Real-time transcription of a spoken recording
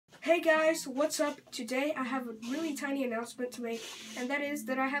Hey guys, what's up? Today I have a really tiny announcement to make, and that is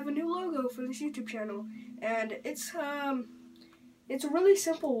that I have a new logo for this YouTube channel. And it's a really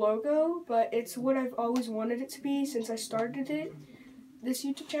simple logo, but it's what I've always wanted it to be since I started this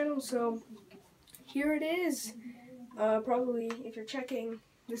YouTube channel. So here it is. Probably if you're checking,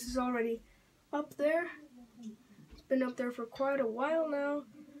 this is already up there. It's been up there for quite a while now.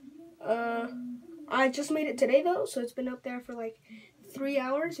 I just made it today though, so it's been up there for like 3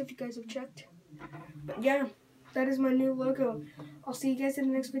 hours if you guys have checked. But yeah, that is my new logo. I'll see you guys in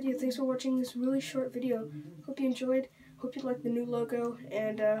the next video. Thanks for watching this really short video. Hope you enjoyed. Hope you liked the new logo.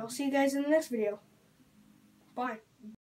 And I'll see you guys in the next video. Bye.